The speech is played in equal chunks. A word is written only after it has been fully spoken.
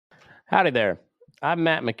Howdy there. I'm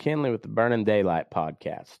Matt McKinley with the Burning Daylight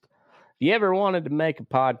podcast. If you ever wanted to make a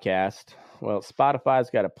podcast, well, Spotify's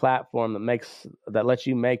got a platform that lets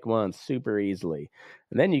you make one super easily.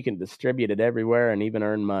 And then you can distribute it everywhere and even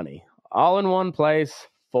earn money. All in one place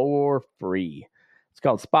for free. It's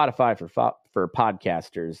called Spotify for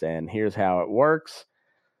podcasters, and here's how it works.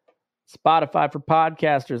 Spotify for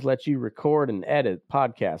podcasters lets you record and edit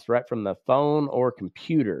podcasts right from the phone or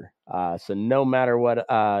computer. So no matter what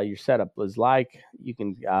your setup is like, you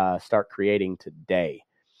can start creating today.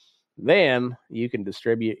 Then you can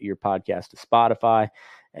distribute your podcast to Spotify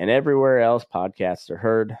and everywhere else podcasts are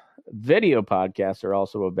heard. Video podcasts are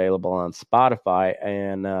also available on Spotify.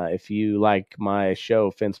 And if you like my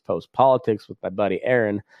show, Fence Post Politics with my buddy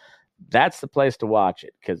Aaron, that's the place to watch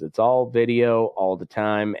it because it's all video all the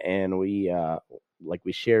time. And we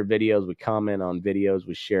share videos, we comment on videos,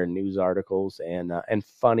 we share news articles and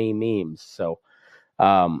funny memes. So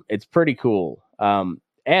it's pretty cool. And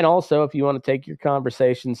also, if you want to take your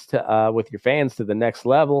conversations with your fans to the next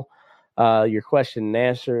level, your question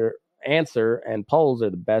and answer and polls are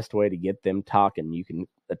the best way to get them talking. You can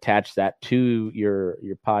attach that to your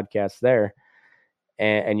podcast there,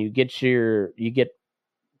 and you get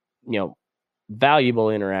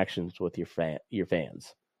valuable interactions with your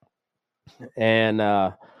fans. And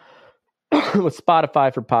with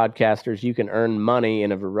Spotify for podcasters, you can earn money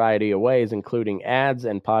in a variety of ways, including ads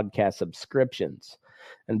and podcast subscriptions.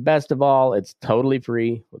 And best of all, it's totally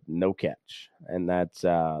free with no catch. And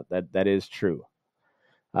that is true.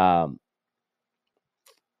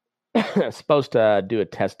 Supposed to do a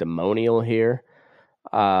testimonial here.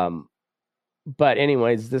 But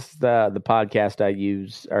anyways, this is the podcast I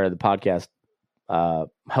use, or the podcast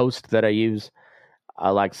host that I use.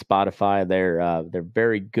 I like Spotify. They're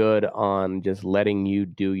very good on just letting you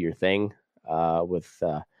do your thing with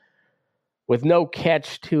no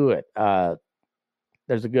catch to it.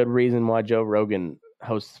 There's a good reason why Joe Rogan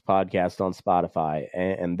hosts podcasts on Spotify,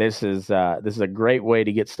 and this is a great way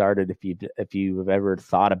to get started if you've ever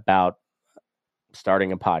thought about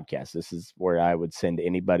starting a podcast. This is where I would send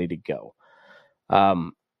anybody to go.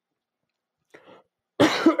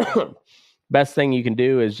 Best thing you can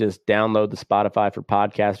do is just download the Spotify for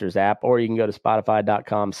Podcasters app, or you can go to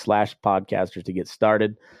spotify.com/podcasters to get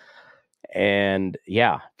started. And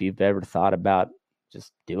yeah, if you've ever thought about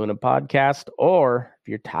just doing a podcast, or if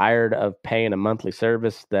you're tired of paying a monthly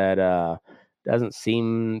service that doesn't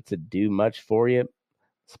seem to do much for you,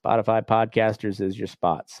 Spotify Podcasters is your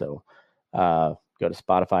spot. So go to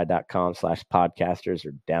spotify.com/podcasters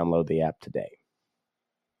or download the app today.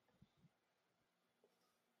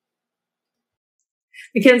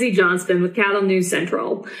 Mackenzie Johnston with Cattle News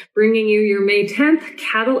Central, bringing you your May 10th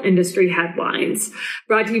cattle industry headlines.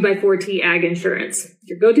 Brought to you by 4T Ag Insurance,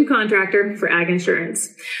 your go-to contractor for ag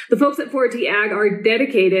insurance. The folks at 4T Ag are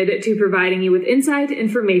dedicated to providing you with insight,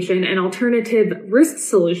 information, and alternative risk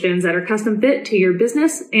solutions that are custom fit to your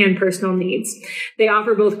business and personal needs. They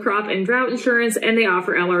offer both crop and drought insurance, and they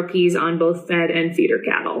offer LRPs on both fed and feeder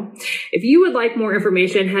cattle. If you would like more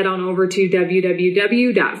information, head on over to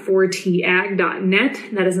www.4tag.net.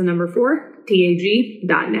 That is the number 4,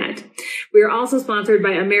 TAG.net. We are also sponsored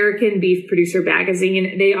by American Beef Producer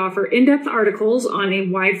Magazine. They offer in-depth articles on a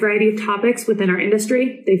wide variety of topics within our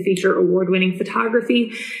industry. They feature award-winning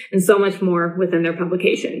photography and so much more within their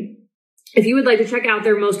publication. If you would like to check out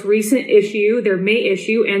their most recent issue, their May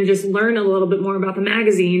issue, and just learn a little bit more about the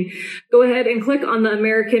magazine, go ahead and click on the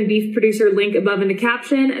American Beef Producer link above in the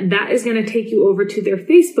caption. That is going to take you over to their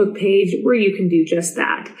Facebook page where you can do just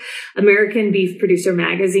that. American Beef Producer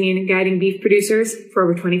Magazine, guiding beef producers for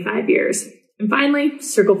over 25 years. And finally,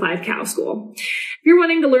 Circle 5 Cow School. If you're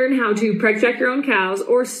wanting to learn how to preg check your own cows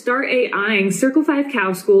or start AIing, Circle 5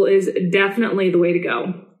 Cow School is definitely the way to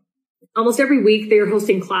go. Almost every week, they are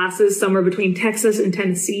hosting classes somewhere between Texas and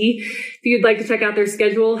Tennessee. If you'd like to check out their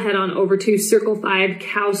schedule, head on over to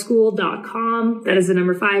circle5cowschool.com. That is the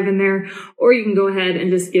number 5 in there. Or you can go ahead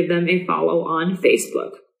and just give them a follow on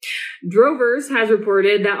Facebook. Drovers has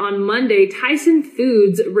reported that on Monday, Tyson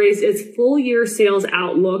Foods raised its full year sales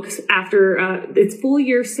outlook after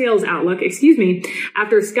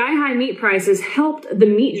sky-high meat prices helped the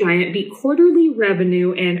meat giant beat quarterly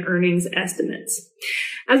revenue and earnings estimates.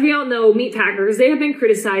 As we all know, meat packers, they have been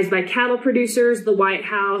criticized by cattle producers, the White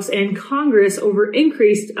House, and Congress over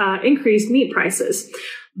increased meat prices.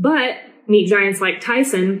 But meat giants like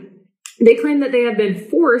Tyson, they claim that they have been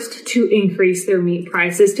forced to increase their meat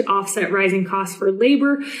prices to offset rising costs for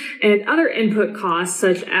labor and other input costs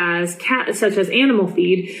such as animal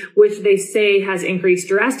feed, which they say has increased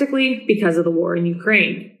drastically because of the war in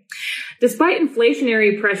Ukraine. Despite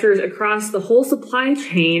inflationary pressures across the whole supply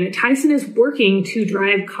chain, Tyson is working to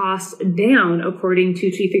drive costs down, according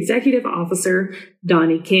to Chief Executive Officer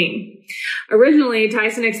Donnie King. Originally,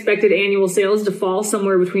 Tyson expected annual sales to fall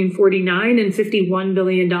somewhere between $49 and $51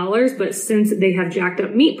 billion, but since they have jacked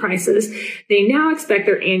up meat prices, they now expect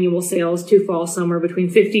their annual sales to fall somewhere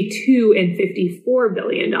between $52 and $54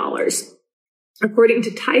 billion. According to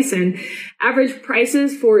Tyson, average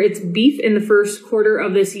prices for its beef in the first quarter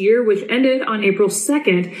of this year, which ended on April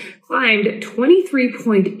 2nd, climbed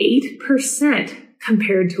 23.8%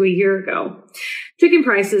 compared to a year ago. Chicken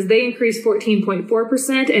prices, they increased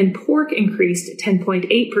 14.4% and pork increased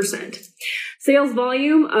 10.8%. Sales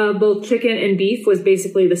volume of both chicken and beef was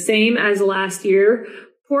basically the same as last year.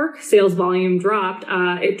 Pork sales volume dropped.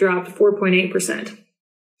 It dropped 4.8%.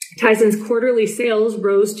 Tyson's quarterly sales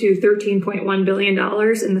rose to $13.1 billion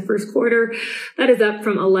in the first quarter. That is up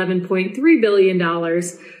from $11.3 billion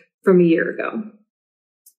from a year ago.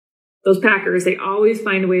 Those packers, they always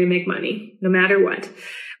find a way to make money, no matter what.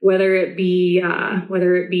 Whether it be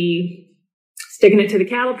sticking it to the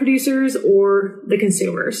cattle producers or the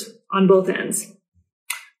consumers on both ends.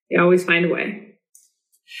 They always find a way.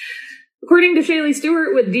 According to Shaylee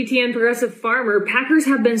Stewart with DTN Progressive Farmer, packers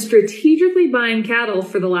have been strategically buying cattle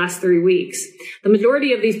for the last 3 weeks. The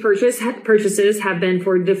majority of these purchases have been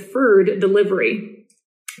for deferred delivery.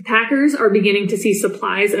 Packers are beginning to see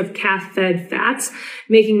supplies of calf-fed fats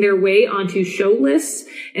making their way onto show lists,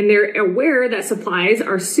 and they're aware that supplies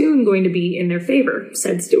are soon going to be in their favor,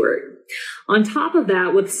 said Stewart. On top of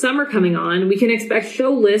that, with summer coming on, we can expect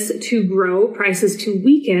show lists to grow, prices to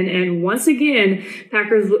weaken, and once again,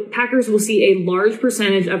 packers will see a large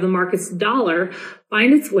percentage of the market's dollar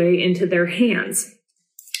find its way into their hands.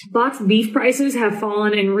 Boxed beef prices have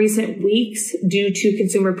fallen in recent weeks due to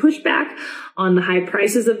consumer pushback on the high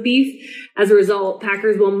prices of beef. As a result,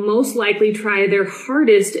 packers will most likely try their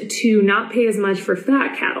hardest to not pay as much for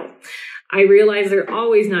fat cattle. I realize they're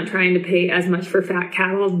always not trying to pay as much for fat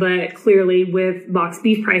cattle, but clearly with boxed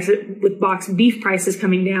beef prices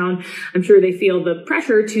coming down, I'm sure they feel the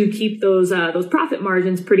pressure to keep those profit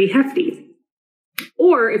margins pretty hefty.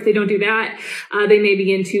 Or if they don't do that, they may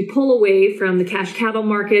begin to pull away from the cash cattle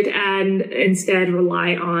market and instead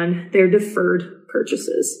rely on their deferred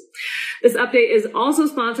purchases. This update is also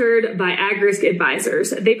sponsored by AgRisk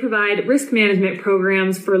Advisors. They provide risk management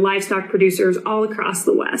programs for livestock producers all across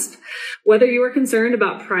the West. Whether you are concerned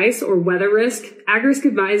about price or weather risk, AgRisk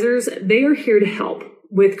Advisors, they are here to help.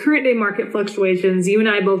 With current day market fluctuations, you and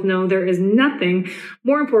I both know there is nothing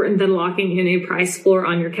more important than locking in a price floor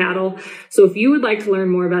on your cattle. So if you would like to learn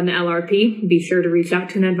more about an LRP, be sure to reach out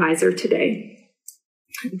to an advisor today.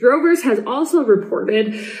 Drovers has also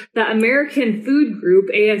reported that American Food Group,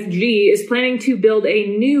 AFG, is planning to build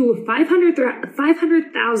a new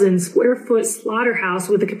 500,000 square foot slaughterhouse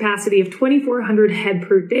with a capacity of 2,400 head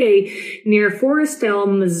per day near Forrestal,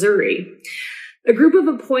 Missouri. A group of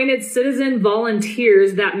appointed citizen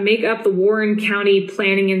volunteers that make up the Warren County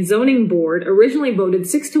Planning and Zoning Board originally voted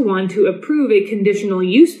 6-1 to approve a conditional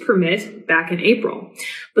use permit back in April.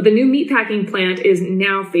 But the new meatpacking plant is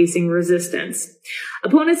now facing resistance.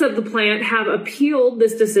 Opponents of the plant have appealed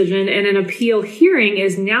this decision, and an appeal hearing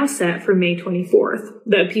is now set for May 24th.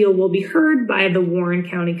 The appeal will be heard by the Warren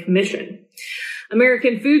County Commission.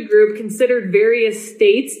 American Food Group considered various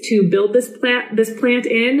states to build this plant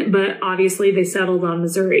in, but obviously they settled on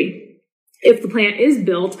Missouri. If the plant is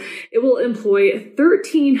built, it will employ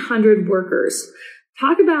 1,300 workers.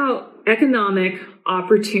 Talk about economic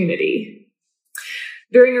opportunity.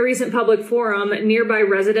 During a recent public forum, nearby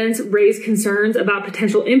residents raised concerns about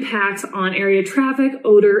potential impacts on area traffic,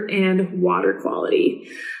 odor, and water quality.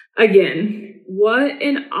 Again, what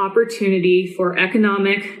an opportunity for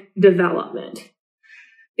economic development.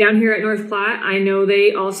 Down here at North Platte, I know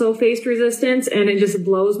they also faced resistance, and it just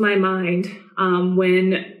blows my mind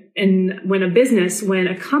when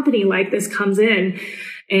a company like this comes in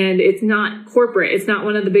and it's not corporate, it's not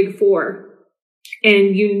one of the big four,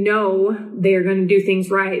 and you know they're going to do things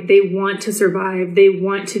right. They want to survive. They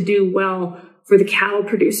want to do well for the cattle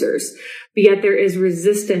producers, but yet there is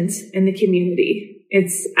resistance in the community.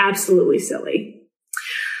 It's absolutely silly.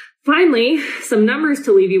 Finally, some numbers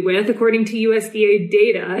to leave you with. According to USDA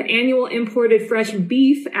data, annual imported fresh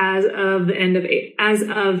beef as of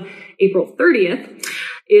April 30th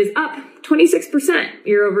is up 26%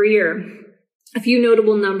 year over year. A few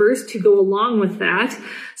notable numbers to go along with that.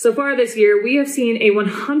 So far this year, we have seen a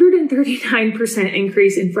 139%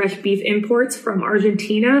 increase in fresh beef imports from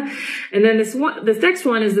Argentina. And then this next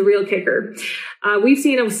one is the real kicker. We've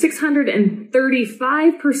seen a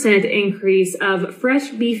 635% increase of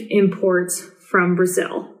fresh beef imports from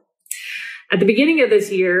Brazil. At the beginning of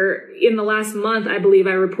this year, in the last month, I believe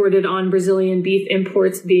I reported on Brazilian beef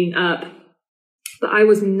imports being up, but I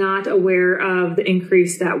was not aware of the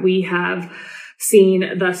increase that we have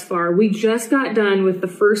seen thus far. We just got done with the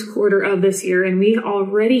first quarter of this year, and we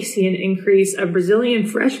already see an increase of Brazilian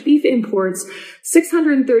fresh beef imports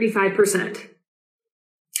 635%.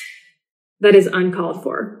 That is uncalled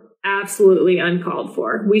for. Absolutely uncalled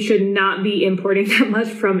for. We should not be importing that much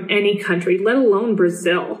from any country, let alone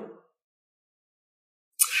Brazil.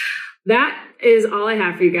 That is all I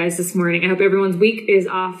have for you guys this morning. I hope everyone's week is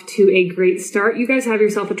off to a great start. You guys have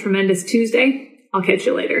yourself a tremendous Tuesday. I'll catch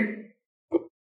you later.